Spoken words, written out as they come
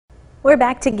We're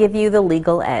back to give you the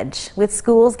legal edge. With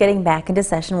schools getting back into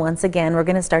session once again, we're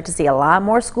going to start to see a lot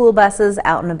more school buses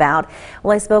out and about.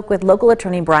 Well, I spoke with local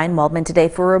attorney Bryan Waldman today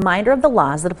for a reminder of the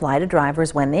laws that apply to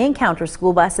drivers when they encounter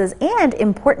school buses and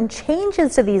important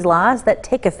changes to these laws that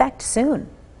take effect soon.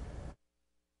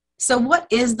 So what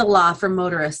is the law for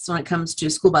motorists when it comes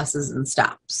to school buses and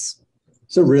stops?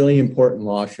 It's a really important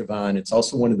law, Siobhan. It's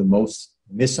also one of the most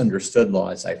misunderstood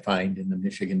laws I find in the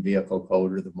Michigan Vehicle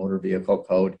Code or the Motor Vehicle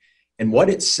Code. And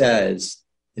what it says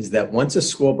is that once a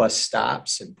school bus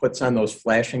stops and puts on those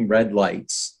flashing red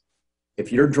lights,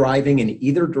 if you're driving in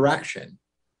either direction,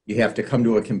 you have to come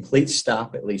to a complete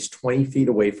stop at least 20 feet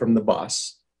away from the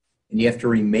bus, and you have to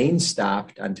remain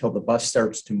stopped until the bus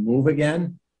starts to move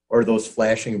again or those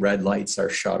flashing red lights are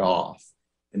shut off.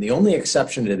 And the only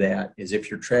exception to that is if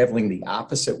you're traveling the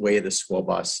opposite way of the school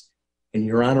bus and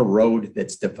you're on a road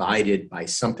that's divided by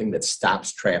something that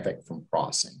stops traffic from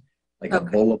crossing, like a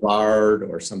boulevard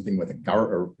or something with a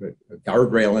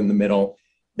guardrail in the middle,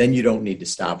 then you don't need to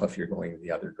stop if you're going in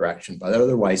the other direction. But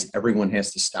otherwise, everyone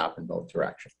has to stop in both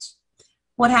directions.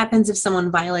 What happens if someone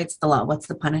violates the law? What's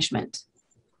the punishment?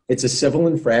 It's a civil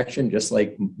infraction, just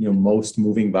like most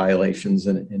moving violations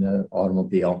in an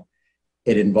automobile.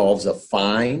 It involves a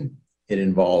fine. It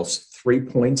involves 3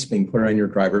 points being put on your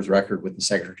driver's record with the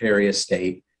Secretary of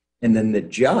State. And then the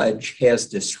judge has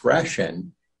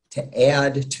discretion to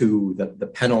add to the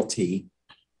penalty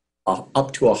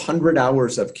up to 100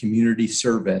 hours of community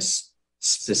service,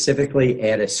 specifically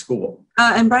at a school.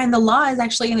 And Bryan, the law is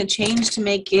actually going to change to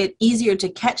make it easier to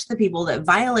catch the people that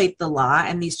violate the law,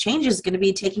 and these changes are going to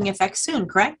be taking effect soon,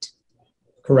 correct?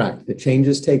 Correct. The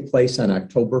changes take place on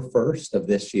October 1st of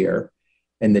this year,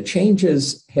 and the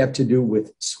changes have to do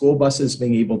with school buses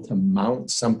being able to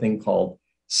mount something called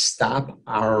stop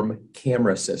arm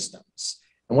camera systems.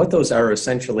 And what those are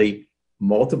essentially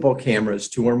multiple cameras,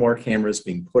 2 or more cameras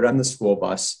being put on the school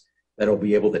bus that'll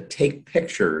be able to take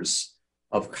pictures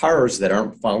of cars that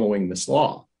aren't following this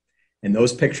law. And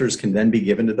those pictures can then be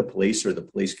given to the police, or the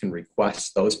police can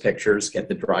request those pictures, get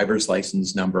the driver's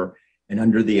license number. And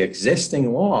under the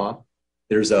existing law,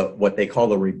 there's what they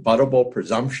call a rebuttable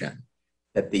presumption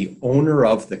that the owner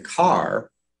of the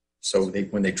car, so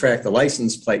when they track the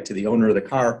license plate to the owner of the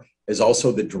car, is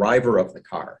also the driver of the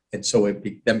car. And so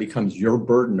it then becomes your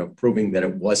burden of proving that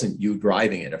it wasn't you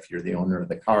driving it if you're the owner of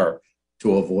the car,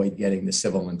 to avoid getting the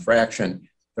civil infraction.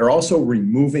 They're also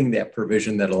removing that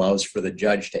provision that allows for the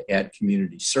judge to add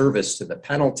community service to the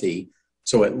penalty.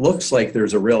 So it looks like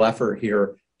there's a real effort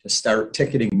here to start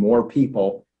ticketing more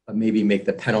people, but maybe make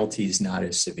the penalties not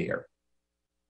as severe.